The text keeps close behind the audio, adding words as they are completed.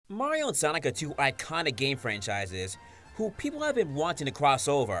Mario and Sonic are two iconic game franchises who people have been wanting to cross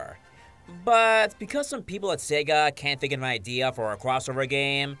over. But because some people at Sega can't think of an idea for a crossover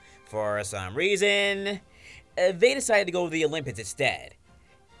game for some reason, they decided to go with the Olympics instead.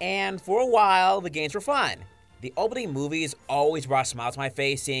 And for a while, the games were fun. The opening movies always brought smiles to my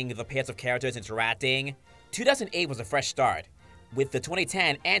face seeing the pairs of characters interacting. 2008 was a fresh start, with the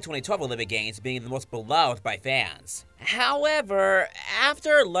 2010 and 2012 Olympic Games being the most beloved by fans. However,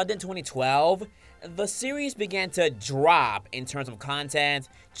 after London 2012, the series began to drop in terms of content,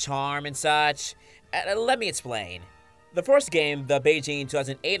 charm, and such. Let me explain. The first game, the Beijing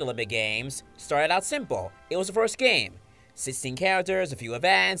 2008 Olympic Games, started out simple. It was the first game. 16 characters, a few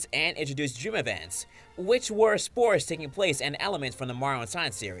events, and introduced Dream Events, which were sports taking place and elements from the Mario and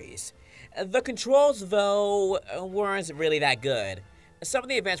Sonic series. The controls, though, weren't really that good. Some of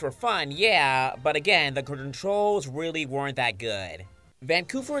the events were fun, yeah, but again, the controls really weren't that good.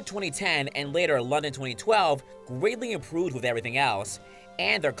 Vancouver 2010 and later London 2012 greatly improved with everything else,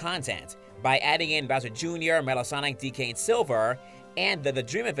 and their content, by adding in Bowser Jr., Metal Sonic, DK, and Silver, and the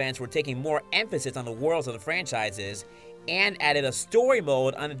Dream Events were taking more emphasis on the worlds of the franchises, and added a story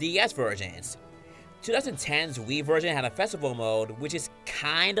mode on the DS versions. 2010's Wii version had a festival mode, which is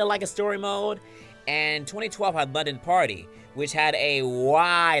kinda like a story mode, and 2012 had London Party, which had a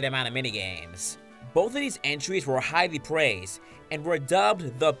wide amount of minigames. Both of these entries were highly praised, and were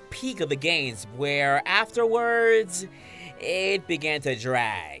dubbed the peak of the games, where afterwards, it began to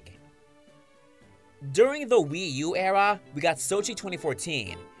drag. During the Wii U era, we got Sochi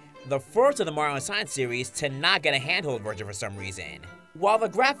 2014, the first of the Mario and Sonic series to not get a handheld version for some reason. While the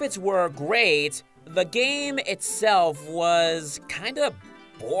graphics were great, the game itself was kinda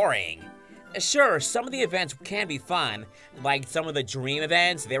boring. Sure, some of the events can be fun, like some of the Dream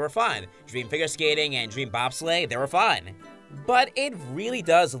events, they were fun. Dream Figure Skating and Dream Bobsleigh, they were fun. But it really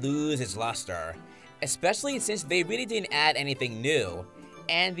does lose its luster, especially since they really didn't add anything new,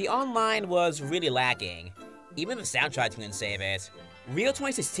 and the online was really lacking. Even the soundtrack couldn't save it. Rio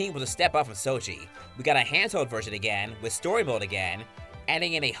 2016 was a step up from Sochi. We got a handheld version again, with story mode again,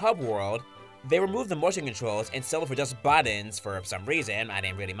 adding in a hub world. They removed the motion controls and sold it for just buttons for some reason, I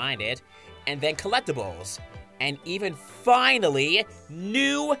didn't really mind it, and then collectibles. And even finally,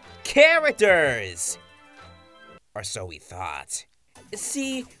 new characters! Or so we thought.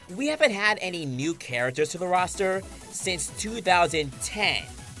 See, we haven't had any new characters to the roster since 2010.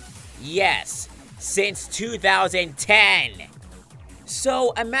 Yes, since 2010!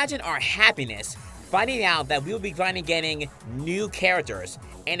 So imagine our happiness finding out that we will be finally getting new characters,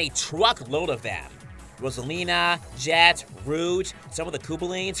 and a truckload of them. Rosalina, Jet, Rouge, some of the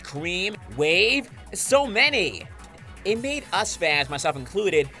Koopalings, Cream, Wave, so many! It made us fans, myself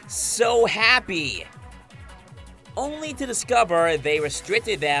included, so happy! Only to discover they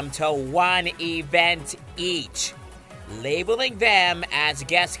restricted them to one event each, labeling them as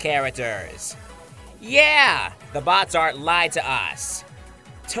guest characters. Yeah, the bots art lied to us.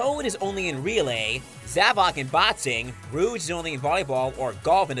 Toad is only in Relay, Zavok in Boxing, Rouge is only in Volleyball or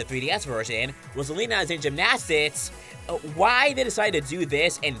Golf in the 3DS version, Rosalina is in Gymnastics. Why they decided to do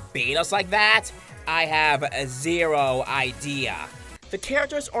this and bait us like that, I have zero idea. The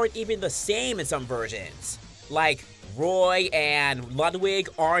characters aren't even the same in some versions. Like, Roy and Ludwig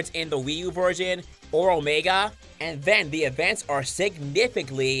aren't in the Wii U version, or Omega, and then the events are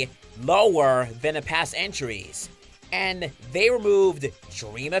significantly lower than the past entries. And they removed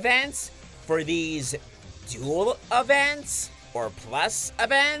Dream events for these dual events, or plus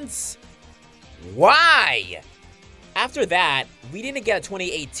events? Why? After that, we didn't get a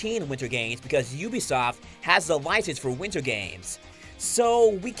 2018 Winter Games because Ubisoft has the license for Winter Games. So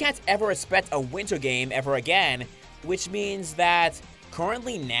we can't ever expect a Winter game ever again, which means that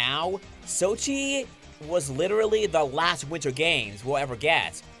currently now, Sochi was literally the last Winter Games we'll ever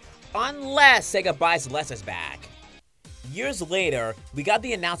get, unless Sega buys Lessons back. Years later, we got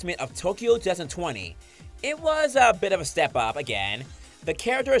the announcement of Tokyo 2020. It was a bit of a step up again. The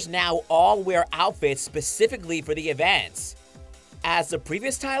characters now all wear outfits specifically for the events, as the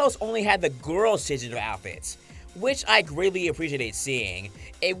previous titles only had the girls changing their outfits, which I greatly appreciated seeing.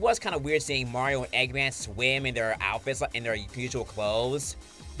 It was kind of weird seeing Mario and Eggman swim in their outfits, in their usual clothes.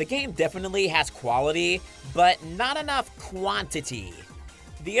 The game definitely has quality, but not enough quantity.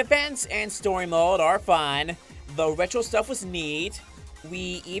 The events and story mode are fun. The retro stuff was neat.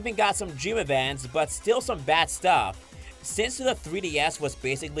 We even got some Dream events, but still some bad stuff. Since the 3DS was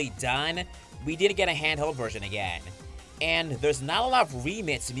basically done, we didn't get a handheld version again. And there's not a lot of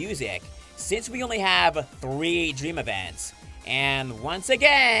remix music, since we only have 3 Dream events. And once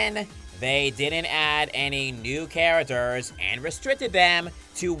again, they didn't add any new characters and restricted them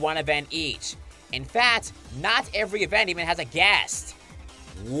to one event each. In fact, not every event even has a guest.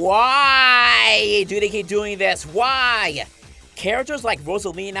 Why do they keep doing this? Why? Characters like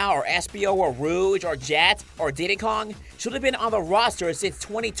Rosalina or Espio or Rouge or Jet or Diddy Kong should have been on the roster since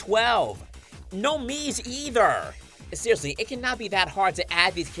 2012. No Mii's either. Seriously, it cannot be that hard to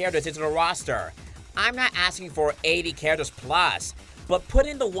add these characters into the roster. I'm not asking for 80 characters plus, but put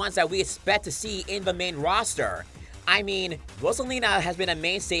in the ones that we expect to see in the main roster. I mean, Rosalina has been a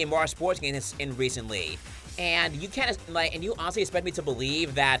mainstay in Mario sports games recently, and you honestly expect me to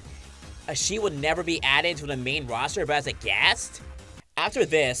believe that she would never be added to the main roster but as a guest? After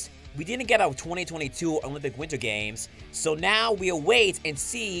this, we didn't get a 2022 Olympic Winter Games, so now we'll wait and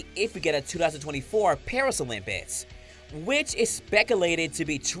see if we get a 2024 Paris Olympics, which is speculated to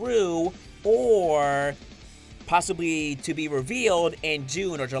be true or possibly to be revealed in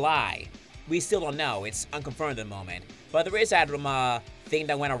June or July. We still don't know, it's unconfirmed at the moment. But there is that thing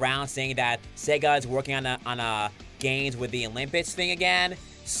that went around saying that Sega is working on a games with the Olympics thing again,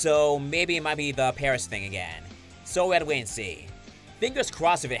 so maybe it might be the Paris thing again. So we have to wait and see. Fingers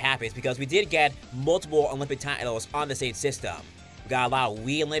crossed if it happens, because we did get multiple Olympic titles on the same system. We got a lot of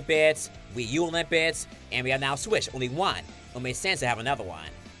Wii Olympics, Wii U Olympics, and we have now Switch, only one. It makes sense to have another one.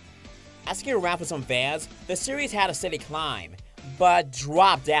 Asking around for some fans, the series had a steady climb, but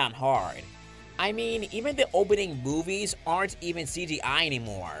dropped down hard. I mean, even the opening movies aren't even CGI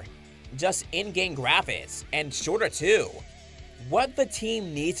anymore. Just in-game graphics, and shorter too. What the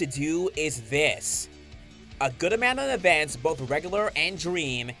team needs to do is this. A good amount of events, both regular and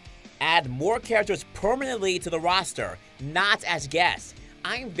Dream, add more characters permanently to the roster, not as guests.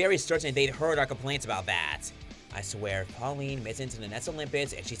 I'm very certain they'd heard our complaints about that. I swear, if Pauline makes it into the next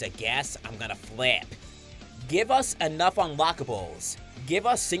Olympics and she's a guest, I'm gonna flip. Give us enough unlockables. Give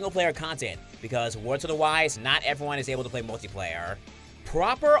us single-player content, because word to the wise, not everyone is able to play multiplayer.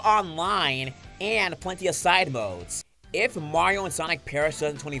 Proper online, and plenty of side modes. If Mario and Sonic Paris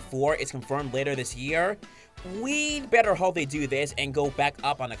 2024 is confirmed later this year, we'd better hope they do this and go back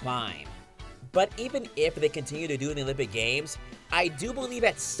up on the climb. But even if they continue to do the Olympic Games, I do believe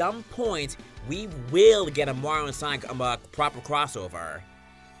at some point we will get a Mario and Sonic proper crossover.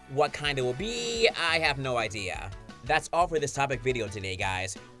 What kind it will be, I have no idea. That's all for this topic video today,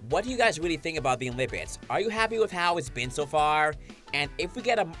 guys. What do you guys really think about the Olympics? Are you happy with how it's been so far? And if we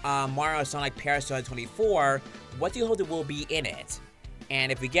get a Mario and Sonic Paris 2024, what do you hope it will be in it?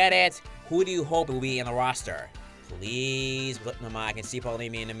 And if we get it, who do you hope will be in the roster? Please, I can see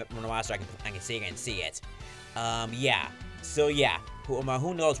Pauline in the roster. I can see it. Yeah. So yeah,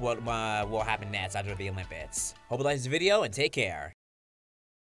 who knows what will happen next after the Olympics? Hope you liked this video and take care.